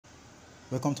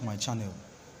Welcome to my channel.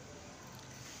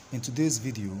 In today's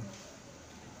video,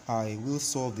 I will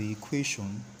solve the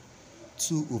equation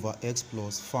 2 over x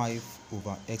plus 5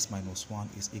 over x minus 1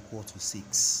 is equal to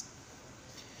 6.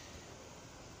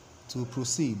 To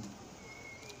proceed,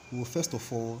 we will first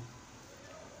of all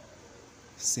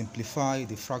simplify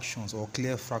the fractions or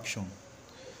clear fraction.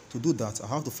 To do that, I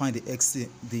have to find the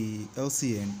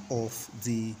LCM of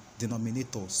the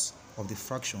denominators of the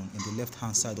fraction in the left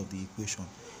hand side of the equation,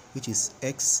 which is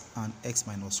x and x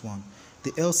minus 1.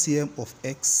 The LCM of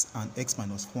x and x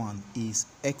minus 1 is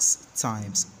x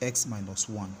times x minus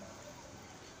 1.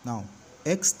 Now,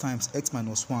 x times x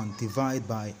minus 1 divided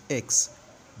by x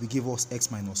will give us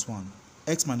x minus 1.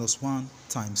 X minus 1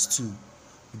 times 2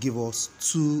 will give us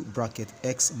 2 bracket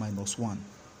x minus 1.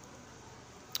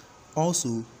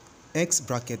 Also, x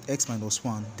bracket x minus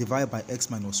 1 divided by x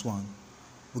minus 1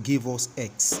 will give us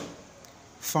x.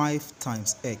 5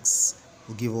 times x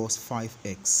will give us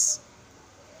 5x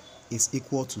is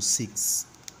equal to 6.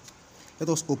 Let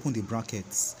us open the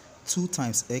brackets. 2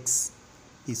 times x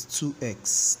is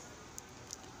 2x.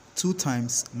 2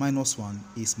 times minus 1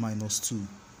 is minus 2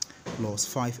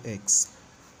 plus 5x.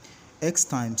 X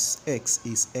times x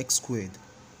is x squared.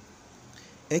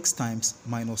 X times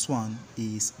minus 1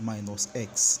 is minus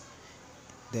x.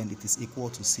 Then it is equal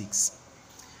to 6.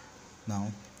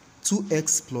 Now,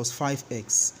 2x plus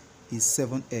 5x is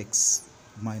 7x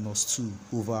minus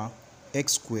 2 over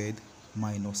x squared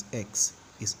minus x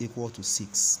is equal to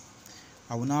 6.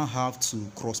 I will now have to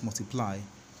cross multiply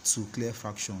to clear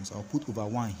fractions. I'll put over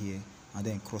 1 here and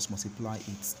then cross multiply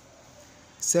it.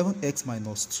 7x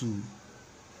minus 2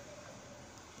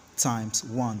 times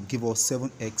 1 give us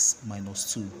 7x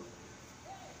minus 2.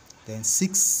 Then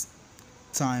 6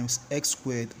 times x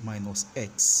squared minus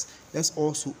x. Let's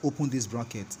also open this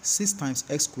bracket. 6 times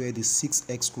x squared is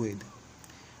 6x squared.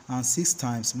 And 6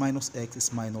 times minus x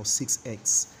is minus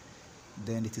 6x.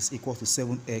 Then it is equal to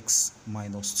 7x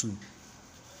minus 2.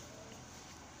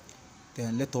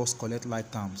 Then let us collect like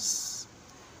terms.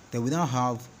 Then we now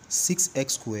have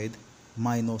 6x squared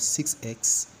minus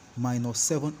 6x minus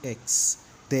 7x.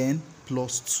 Then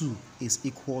plus 2 is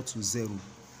equal to 0.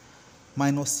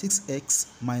 Minus 6x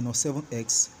minus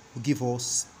 7x will give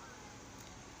us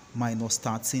minus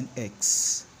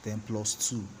 13x. Then plus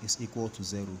 2 is equal to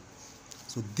 0.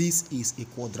 So this is a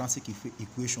quadratic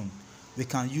equation. We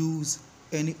can use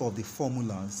any of the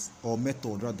formulas or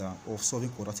method rather of solving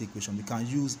quadratic equation. We can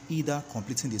use either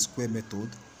completing the square method,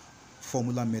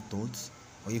 formula method,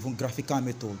 or even graphical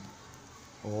method,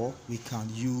 or we can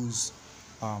use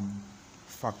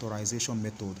factorization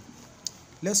method.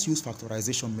 Let's use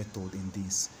factorization method in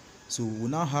this. So we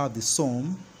now have the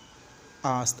sum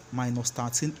as minus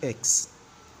 13x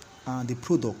and the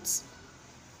product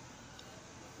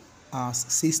as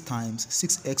 6 times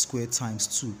 6x squared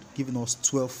times 2, giving us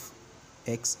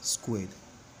 12x squared.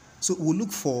 So we'll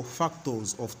look for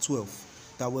factors of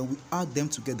 12 that when we add them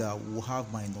together we'll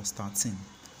have minus 13.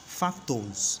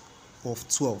 Factors of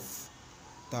 12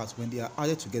 that when they are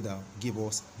added together give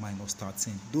us minus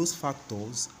 13. Those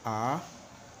factors are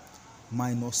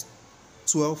minus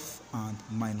 12 and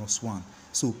minus 1.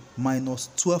 So minus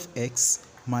 12x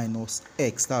minus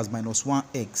x, that's minus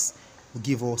 1x, will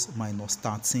give us minus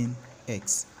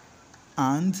 13x.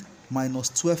 And minus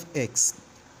 12x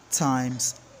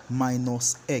times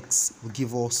minus x will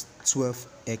give us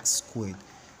 12x squared.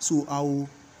 So I will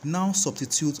now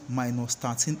substitute minus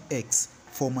 13x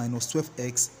for minus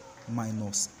 12x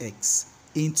minus x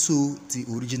into the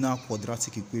original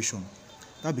quadratic equation.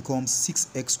 That becomes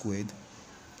 6x squared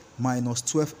minus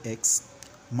 12x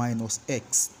minus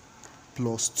x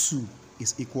plus 2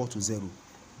 is equal to 0.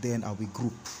 Then I will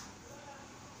group.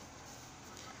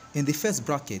 In the first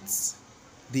bracket,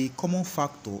 the common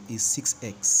factor is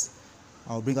 6x.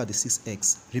 I'll bring out the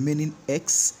 6x, remaining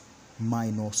x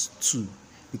minus 2,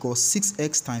 because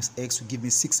 6x times x will give me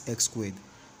 6x squared,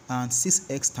 and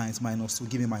 6x times minus 2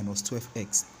 will give me minus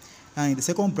 12x. And in the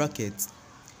second bracket,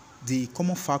 the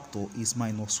common factor is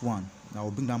minus 1. Now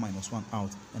I'll bring that minus 1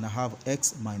 out, and I have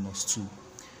x minus 2.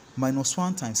 Minus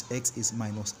 1 times x is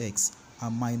minus x,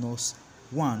 and minus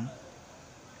 1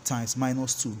 times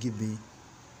minus 2 give me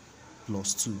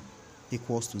plus 2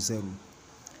 equals to 0.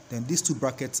 Then these two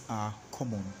brackets are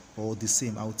common or the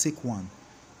same. I will take 1,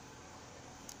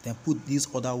 then put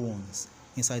these other ones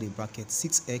inside the bracket.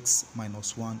 6x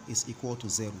minus 1 is equal to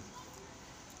 0.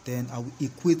 Then I will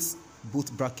equate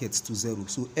both brackets to 0.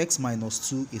 So x minus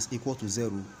 2 is equal to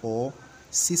 0, or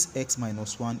 6x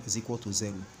minus 1 is equal to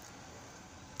 0.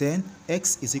 Then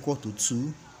x is equal to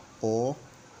 2, or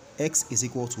x is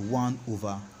equal to 1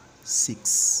 over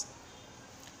 6.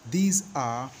 These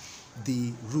are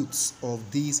the roots of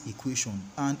this equation,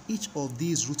 and each of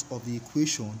these roots of the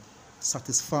equation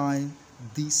satisfy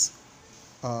this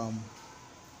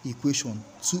equation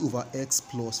 2 over x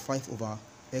plus 5 over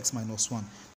x minus 1.